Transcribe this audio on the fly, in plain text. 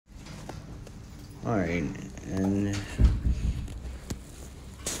Alright, and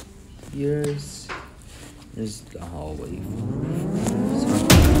here's the hallway.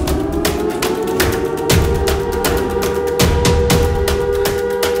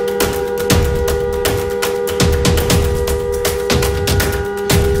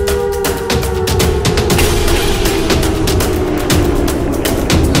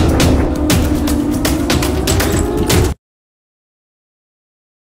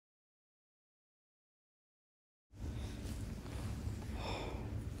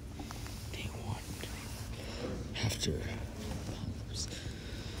 After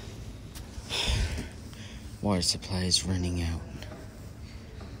water supply is running out.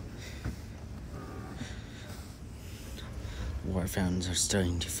 Water fountains are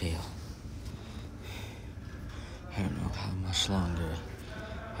starting to fail. I don't know how much longer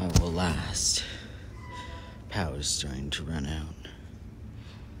I will last. Power's starting to run out.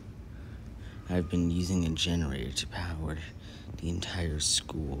 I've been using a generator to power the entire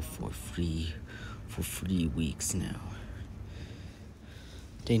school for 3 weeks now.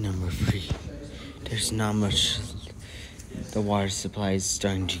 Day number 3. There's not much. The water supply is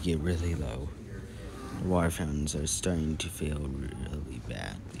starting to get really low. The water fountains are starting to fail really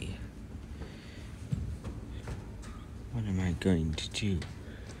badly. What am I going to do?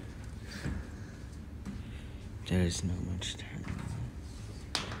 There's not much time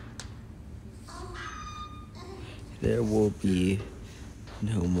left. There will be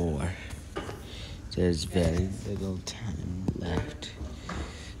no more. There's very little time left,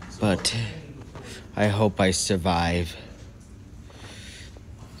 but I hope I survive.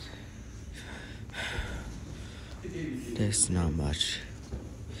 There's not much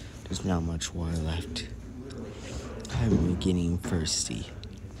water left. I'm getting thirsty.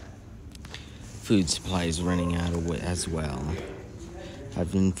 Food supply is running out as well.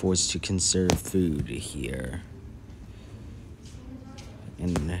 I've been forced to conserve food here.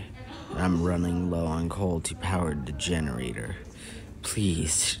 And I'm running low on coal to power the generator.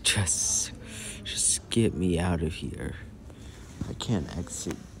 Please, just get me out of here. I can't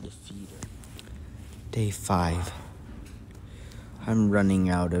exit the feeder. Day 5. I'm running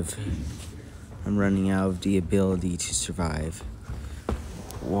out of the ability to survive.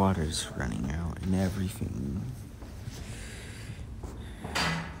 Water's running out and everything.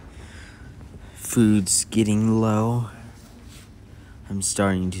 Food's getting low. I'm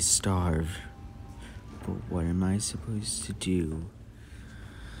starting to starve, but what am I supposed to do?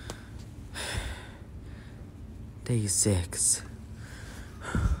 Day 6.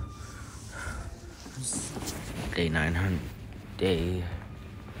 Day 900. Day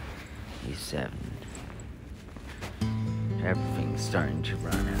 7. Everything's starting to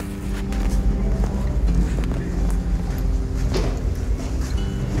run out.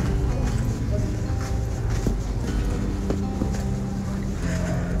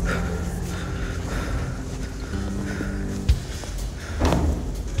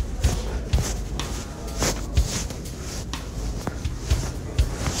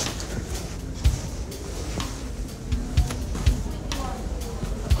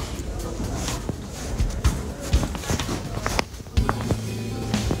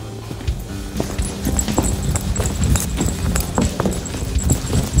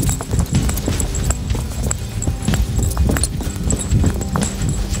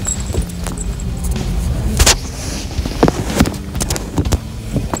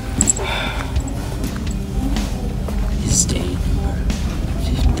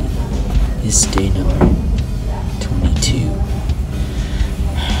 This day number 22.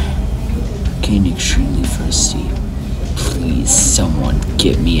 Getting extremely thirsty. Please, someone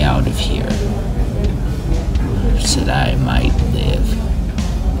get me out of here so that I might live.